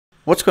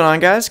What's going on,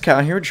 guys?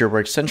 Kyle here,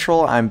 Jailbreak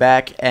Central. I'm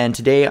back, and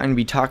today I'm going to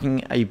be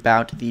talking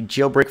about the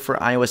jailbreak for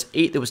iOS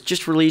 8 that was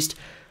just released.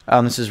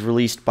 This is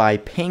released by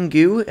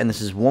Pangu, and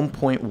this is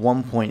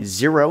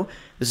 1.1.0.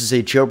 This is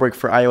a jailbreak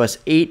for iOS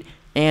 8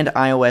 and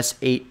iOS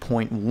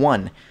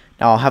 8.1.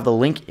 Now, I'll have the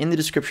link in the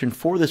description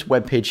for this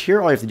webpage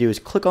here. All you have to do is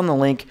click on the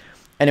link,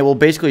 and it will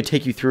basically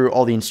take you through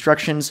all the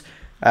instructions.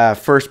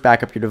 First,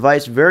 back up your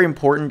device. Very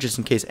important, just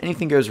in case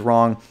anything goes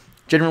wrong.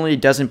 Generally,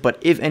 it doesn't, but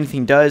if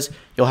anything does,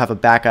 you'll have a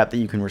backup that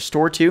you can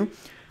restore to.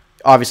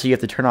 Obviously, you have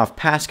to turn off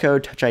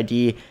passcode, Touch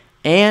ID,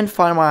 and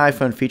Find My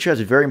iPhone feature.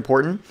 That's very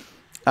important.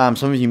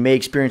 Some of you may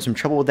experience some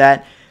trouble with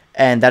that,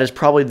 and that is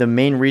probably the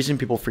main reason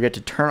people forget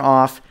to turn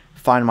off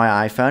Find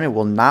My iPhone. It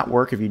will not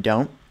work if you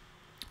don't.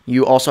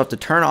 You also have to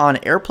turn on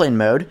airplane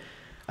mode.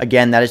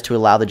 Again, that is to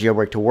allow the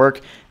jailbreak to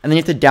work. And then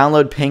you have to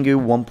download Pangu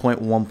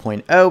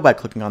 1.1.0 by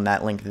clicking on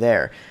that link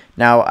there.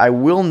 Now, I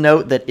will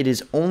note that it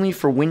is only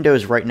for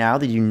Windows right now.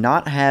 They do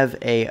not have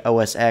a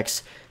OS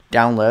X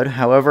download.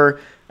 However,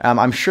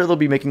 I'm sure they'll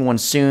be making one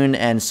soon,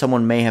 and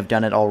someone may have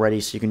done it already,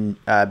 so you can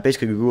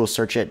basically Google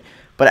search it.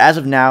 But as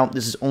of now,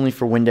 this is only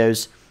for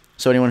Windows,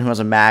 so anyone who has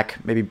a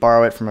Mac, maybe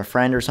borrow it from a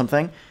friend or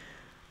something.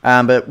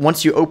 But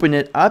once you open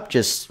it up,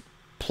 just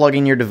plug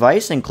in your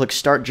device and click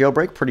Start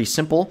Jailbreak. Pretty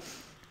simple.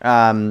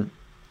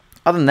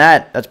 Other than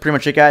that, that's pretty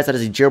much it, guys. That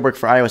is a jailbreak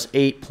for iOS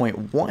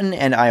 8.1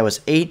 and iOS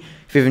 8.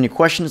 If you have any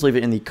questions, leave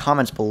it in the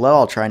comments below.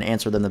 I'll try and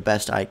answer them the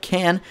best I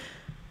can.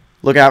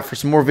 Look out for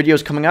some more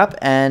videos coming up,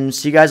 and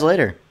see you guys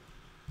later.